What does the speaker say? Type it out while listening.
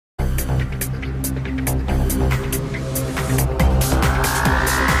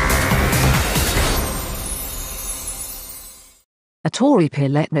Tory peer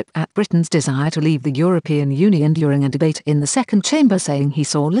let rip at Britain's desire to leave the European Union during a debate in the second chamber, saying he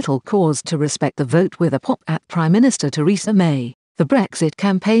saw little cause to respect the vote with a pop at Prime Minister Theresa May. The Brexit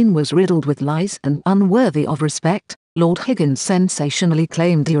campaign was riddled with lies and unworthy of respect, Lord Higgins sensationally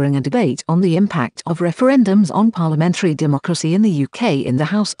claimed during a debate on the impact of referendums on parliamentary democracy in the UK in the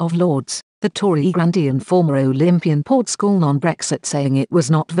House of Lords. The Tory grandee and former Olympian poured scorn on Brexit, saying it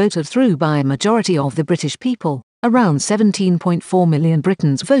was not voted through by a majority of the British people. Around 17.4 million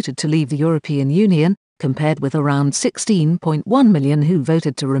Britons voted to leave the European Union, compared with around 16.1 million who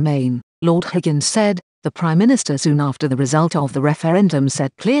voted to remain. Lord Higgins said, "The Prime Minister soon after the result of the referendum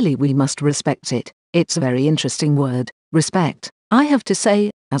said clearly we must respect it. It's a very interesting word, respect. I have to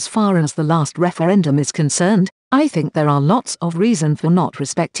say, as far as the last referendum is concerned, I think there are lots of reason for not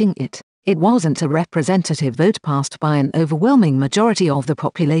respecting it. It wasn't a representative vote passed by an overwhelming majority of the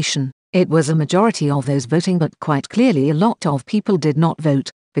population. It was a majority of those voting, but quite clearly a lot of people did not vote,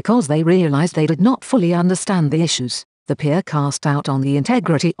 because they realised they did not fully understand the issues." The peer cast doubt on the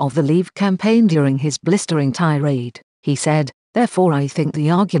integrity of the Leave campaign during his blistering tirade. He said, "Therefore I think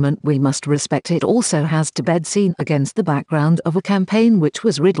the argument we must respect it also has to be seen against the background of a campaign which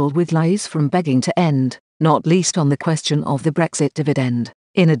was riddled with lies from beginning to end, not least on the question of the Brexit dividend.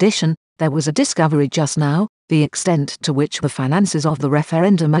 In addition, there was a discovery just now: the extent to which the finances of the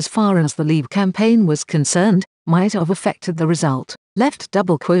referendum as far as the Leave campaign was concerned might have affected the result. Left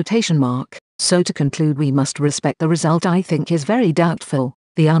double quotation mark. So to conclude, we must respect the result, I think is very doubtful.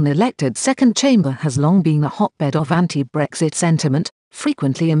 The unelected second chamber has long been a hotbed of anti-Brexit sentiment,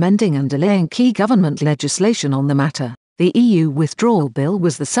 frequently amending and delaying key government legislation on the matter. The EU withdrawal bill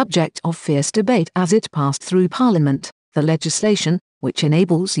was the subject of fierce debate as it passed through Parliament. The legislation, which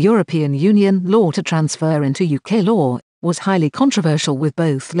enables European Union law to transfer into UK law, was highly controversial, with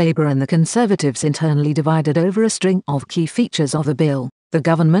both Labour and the Conservatives internally divided over a string of key features of the bill. The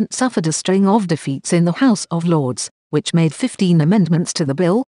government suffered a string of defeats in the House of Lords, which made 15 amendments to the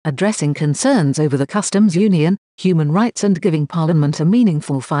bill, addressing concerns over the customs union, human rights and giving Parliament a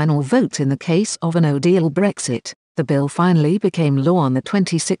meaningful final vote in the case of a no-deal Brexit. The bill finally became law on the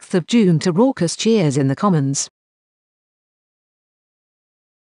 26th of June to raucous cheers in the Commons.